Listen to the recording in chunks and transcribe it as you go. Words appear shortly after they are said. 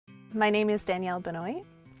My name is Danielle Benoit.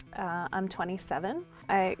 I'm 27.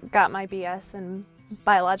 I got my BS in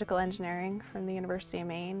biological engineering from the University of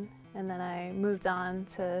Maine, and then I moved on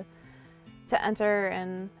to enter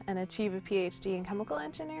and achieve a PhD in chemical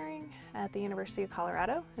engineering at the University of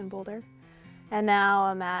Colorado in Boulder. And now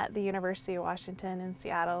I'm at the University of Washington in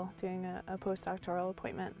Seattle doing a postdoctoral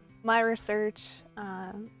appointment. My research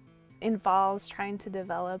involves trying to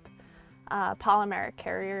develop polymeric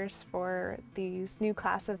carriers for these new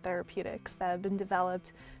class of therapeutics that have been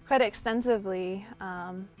developed quite extensively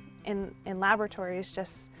in laboratories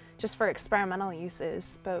just for experimental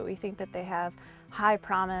uses, but we think that they have high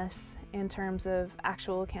promise in terms of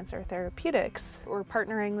actual cancer therapeutics. We're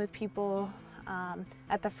partnering with people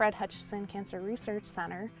at the Fred Hutchinson Cancer Research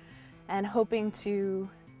Center and hoping to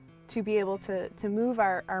be able to move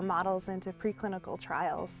our models into preclinical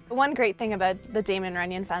trials. One great thing about the Damon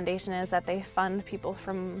Runyon Foundation is that they fund people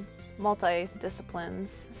from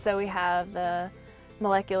multi-disciplines. So we have the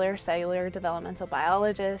molecular, cellular, developmental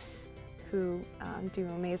biologists who do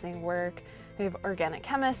amazing work. We have organic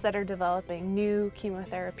chemists that are developing new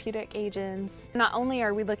chemotherapeutic agents. Not only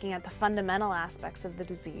are we looking at the fundamental aspects of the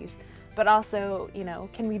disease, but also,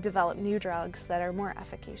 can we develop new drugs that are more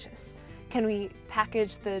efficacious? Can we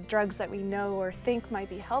package the drugs that we know or think might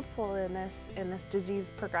be helpful in this disease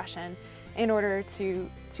progression in order to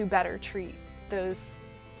better treat those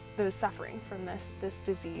suffering from this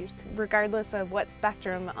disease? Regardless of what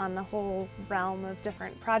spectrum on the whole realm of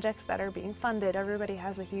different projects that are being funded, everybody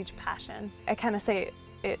has a huge passion. I kind of say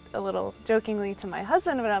it a little jokingly to my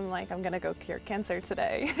husband, but I'm like, I'm gonna go cure cancer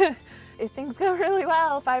today. If things go really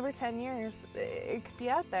well, 5 or 10 years, it could be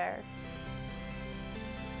out there.